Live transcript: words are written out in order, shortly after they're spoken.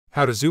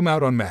How to zoom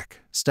out on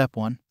Mac. Step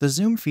 1. The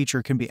zoom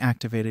feature can be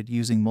activated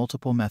using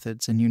multiple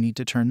methods and you need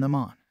to turn them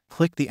on.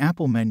 Click the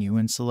Apple menu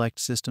and select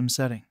System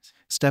Settings.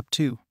 Step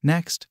 2.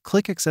 Next,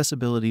 click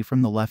Accessibility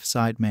from the left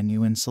side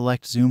menu and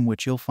select Zoom,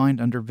 which you'll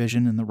find under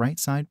Vision in the right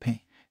side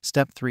pane.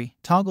 Step 3.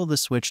 Toggle the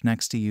switch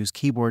next to Use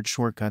keyboard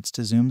shortcuts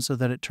to zoom so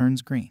that it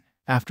turns green.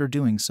 After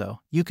doing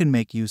so, you can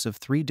make use of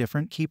 3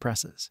 different key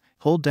presses.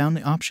 Hold down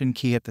the Option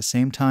key at the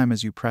same time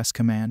as you press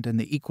Command and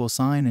the equal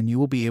sign and you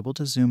will be able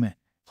to zoom in.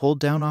 Hold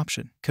down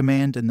Option,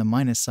 Command and the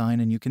minus sign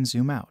and you can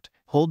zoom out.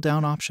 Hold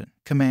down Option,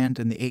 Command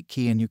and the 8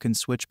 key and you can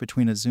switch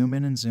between a zoom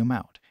in and zoom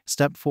out.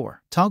 Step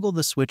 4. Toggle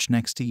the switch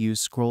next to Use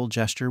scroll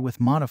gesture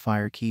with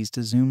modifier keys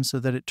to zoom so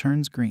that it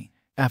turns green.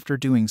 After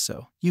doing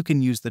so, you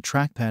can use the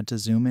trackpad to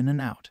zoom in and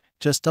out.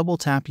 Just double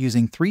tap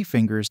using 3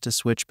 fingers to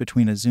switch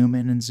between a zoom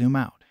in and zoom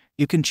out.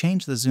 You can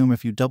change the zoom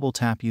if you double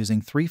tap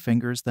using 3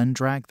 fingers, then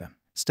drag them.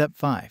 Step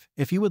 5.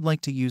 If you would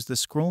like to use the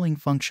scrolling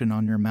function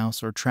on your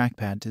mouse or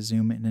trackpad to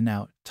zoom in and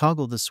out,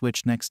 toggle the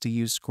switch next to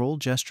Use scroll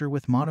gesture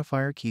with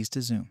modifier keys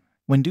to zoom.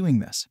 When doing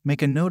this,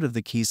 make a note of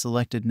the key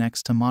selected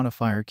next to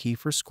modifier key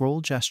for scroll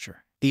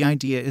gesture. The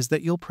idea is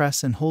that you'll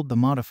press and hold the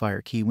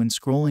modifier key when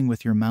scrolling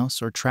with your mouse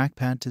or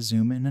trackpad to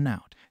zoom in and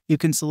out. You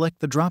can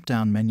select the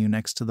drop-down menu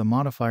next to the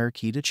modifier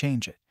key to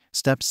change it.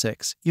 Step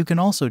 6. You can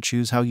also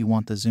choose how you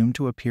want the zoom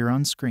to appear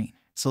on screen.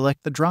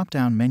 Select the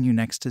drop-down menu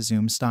next to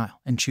Zoom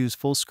Style and choose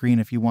Full Screen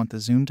if you want the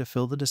zoom to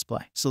fill the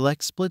display.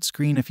 Select Split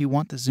Screen if you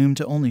want the zoom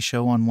to only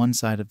show on one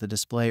side of the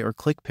display, or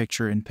click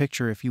Picture in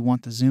Picture if you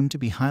want the zoom to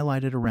be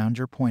highlighted around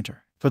your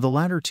pointer. For the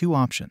latter 2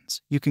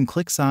 options, you can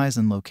click Size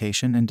and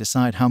Location and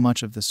decide how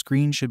much of the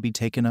screen should be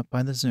taken up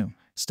by the zoom.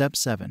 Step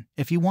 7.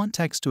 If you want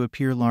text to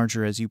appear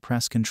larger as you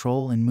press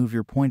Ctrl and move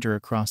your pointer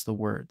across the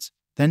words,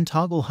 then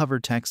toggle Hover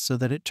Text so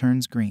that it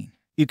turns green.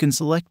 You can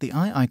select the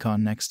eye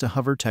icon next to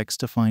hover text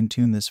to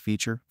fine-tune this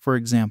feature, for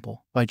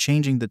example, by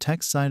changing the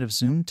text side of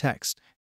zoom text.